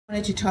I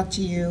wanted to talk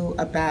to you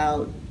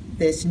about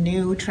this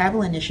new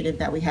travel initiative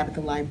that we have at the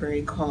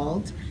library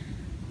called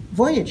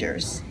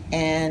Voyagers.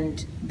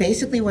 And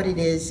basically what it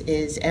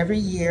is every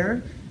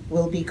year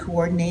we'll be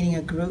coordinating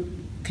a group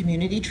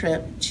community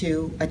trip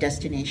to a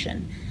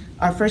destination.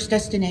 Our first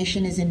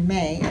destination is in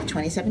May of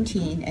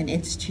 2017, and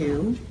it's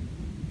to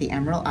the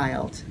Emerald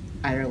Isles,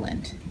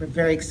 Ireland. We're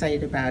very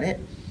excited about it.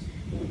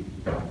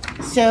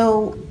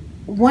 So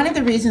one of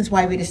the reasons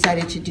why we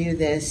decided to do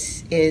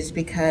this is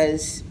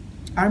because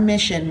our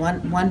mission,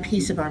 one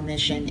piece of our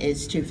mission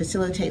is to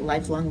facilitate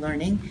lifelong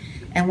learning,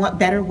 and what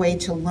better way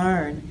to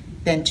learn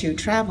than to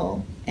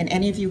travel. And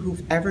any of you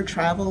who've ever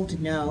traveled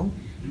know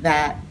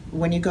that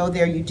when you go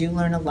there you do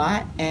learn a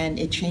lot and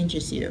it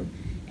changes you.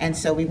 And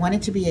so we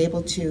wanted to be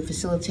able to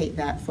facilitate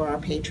that for our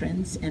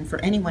patrons and for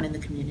anyone in the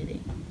community.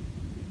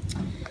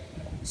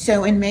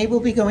 So in May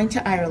we'll be going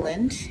to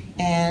Ireland,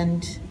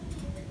 and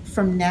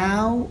from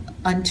now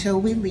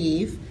until we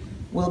leave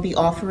we'll be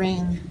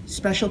offering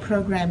special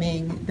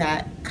programming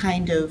that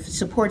kind of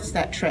supports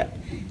that trip.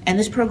 And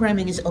this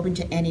programming is open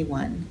to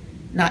anyone,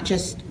 not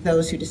just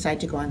those who decide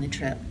to go on the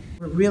trip.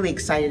 We're really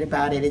excited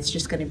about it. It's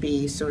just going to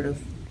be sort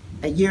of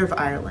a year of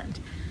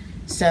Ireland.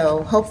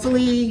 So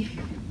hopefully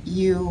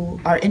you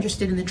are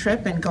interested in the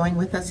trip and going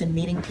with us and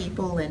meeting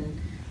people and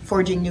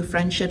forging new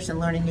friendships and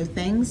learning new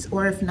things.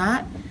 Or if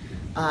not,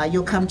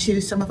 you'll come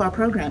to some of our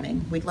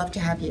programming. We'd love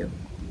to have you.